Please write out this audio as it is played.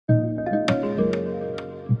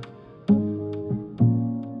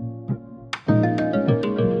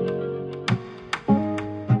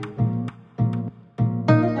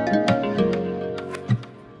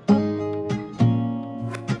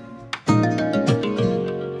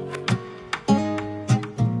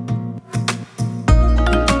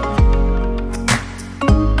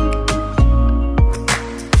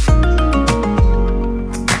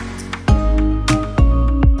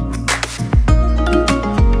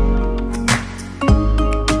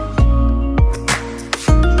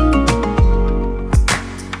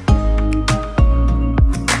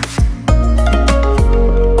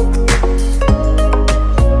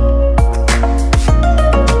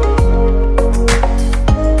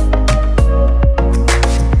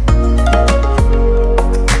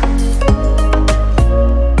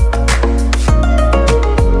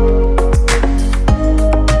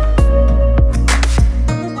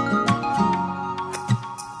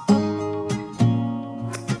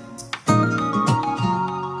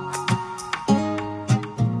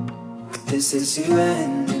this is to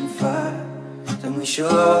end in fire, then we shall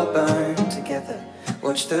all burn together.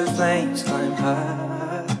 Watch the flames climb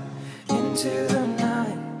high into the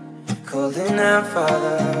night, calling out,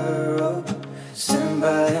 Father, oh, stand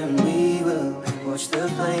by and we will watch the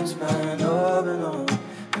flames burn over and on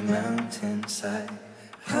the mountainside.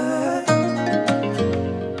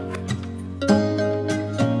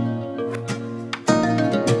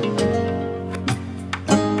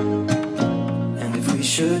 And if we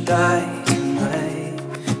should die tonight,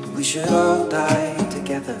 we should all die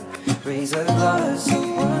together. Raise a glass of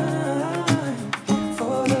wine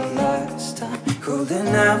for the last time, calling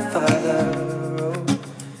out, Father, oh,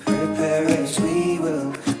 prepare as we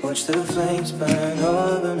will watch the flames burn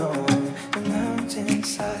over and on the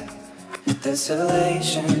mountainside.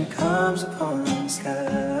 Desolation comes upon the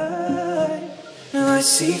sky. Now I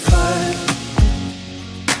see fire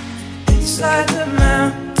inside the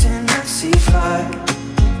mountain. I see fire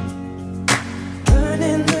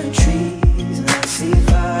burning the trees, and I see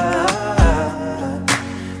fire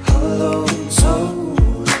hollow and soul.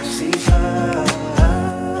 I see fire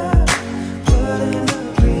blood in the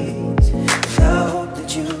breeze. I hope that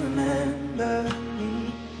you remember me.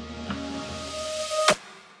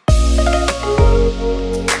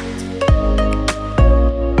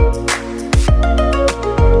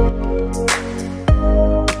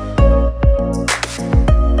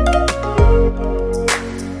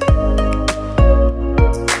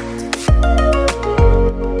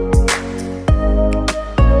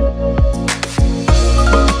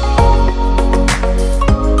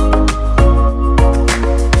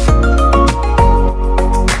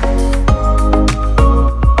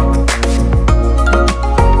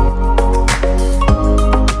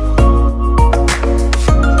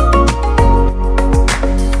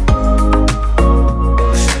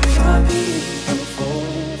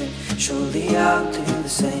 Surely I'll do the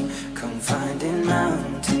same. Come finding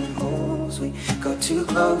mountain holes. We got too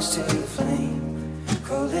close to the flame,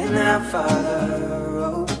 calling out, Father,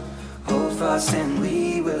 oh, hold fast and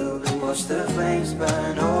we will watch the flames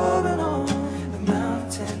burn over and on the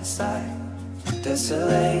mountainside.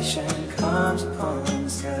 Desolation comes upon the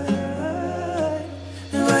sky.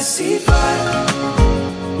 Now I see fire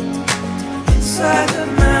inside the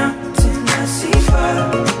mountain. I see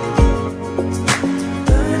fire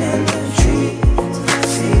burning the trees. I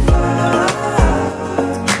see fire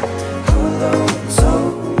hollow and soul.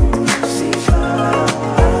 I see fire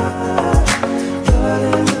blood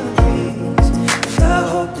in the breeze. And I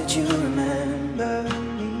hope that you remember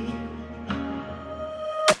me.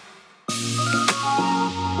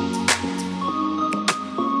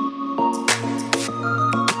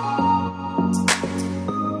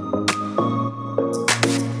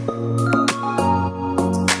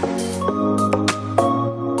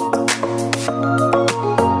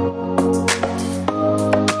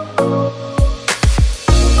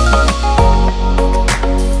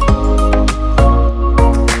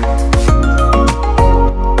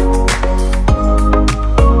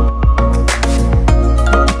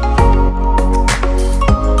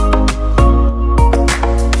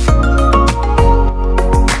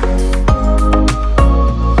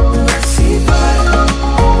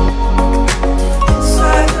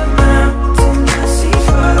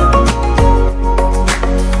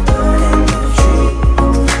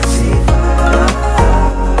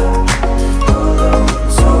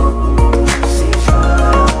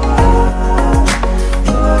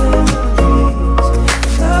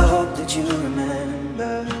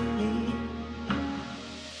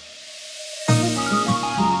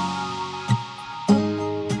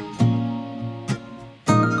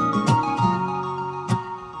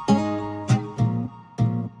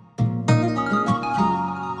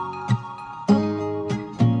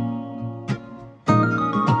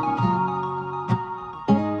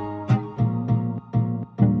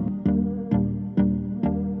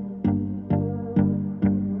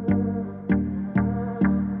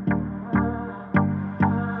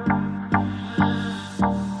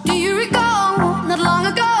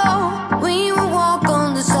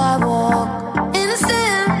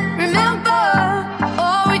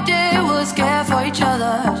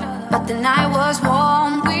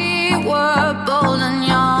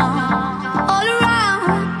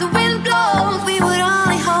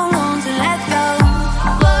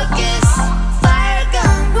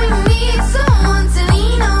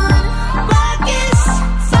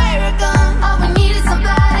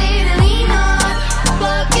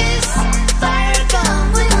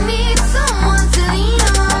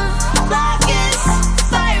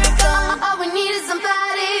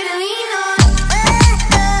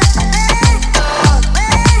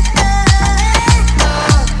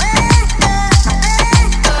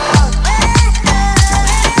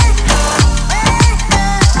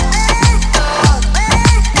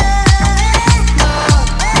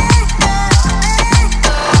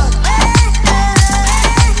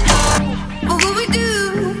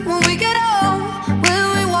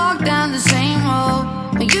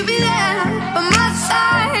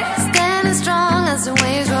 and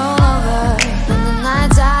waves roll